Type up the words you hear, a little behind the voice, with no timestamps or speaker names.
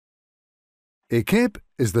EKIP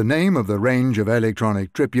is the name of the range of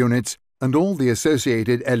electronic trip units and all the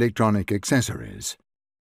associated electronic accessories.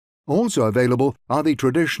 Also available are the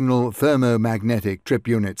traditional thermomagnetic trip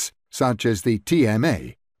units, such as the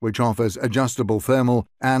TMA, which offers adjustable thermal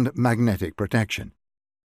and magnetic protection.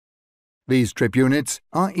 These trip units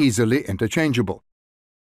are easily interchangeable.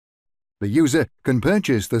 The user can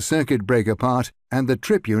purchase the circuit breaker part and the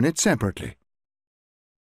trip unit separately.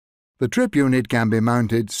 The trip unit can be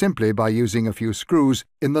mounted simply by using a few screws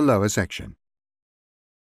in the lower section.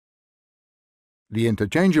 The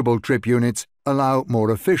interchangeable trip units allow more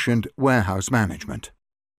efficient warehouse management.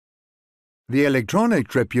 The electronic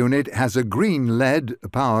trip unit has a green LED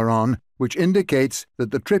power on, which indicates that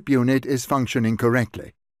the trip unit is functioning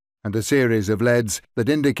correctly, and a series of LEDs that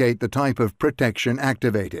indicate the type of protection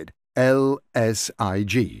activated,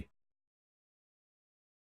 LSIG.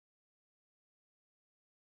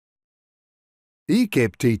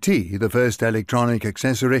 EKIP TT, the first electronic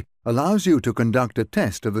accessory, allows you to conduct a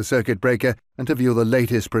test of the circuit breaker and to view the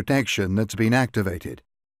latest protection that's been activated.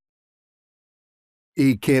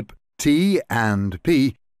 EKIP T and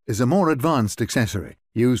P is a more advanced accessory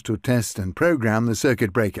used to test and program the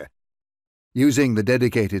circuit breaker. Using the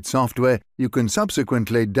dedicated software, you can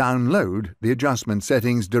subsequently download the adjustment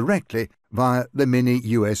settings directly via the mini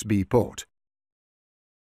USB port.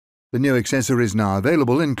 The new accessories now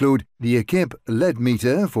available include the EKIP LED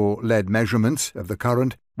meter for LED measurements of the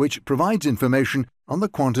current, which provides information on the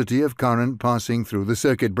quantity of current passing through the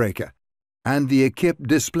circuit breaker, and the EKIP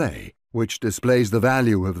display, which displays the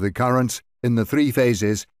value of the currents in the 3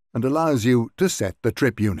 phases and allows you to set the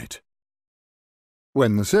trip unit.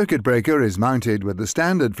 When the circuit breaker is mounted with the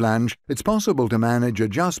standard flange, it's possible to manage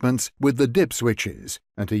adjustments with the dip switches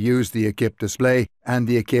and to use the EKIP display and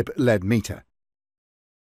the EKIP LED meter.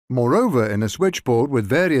 Moreover, in a switchboard with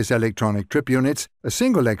various electronic trip units, a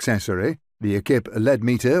single accessory, the EKIP LED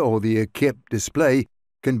meter or the EKIP display,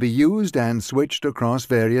 can be used and switched across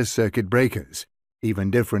various circuit breakers,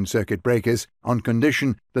 even different circuit breakers, on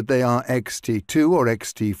condition that they are XT2 or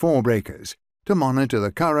XT4 breakers, to monitor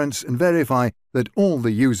the currents and verify that all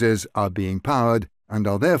the users are being powered and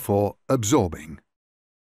are therefore absorbing.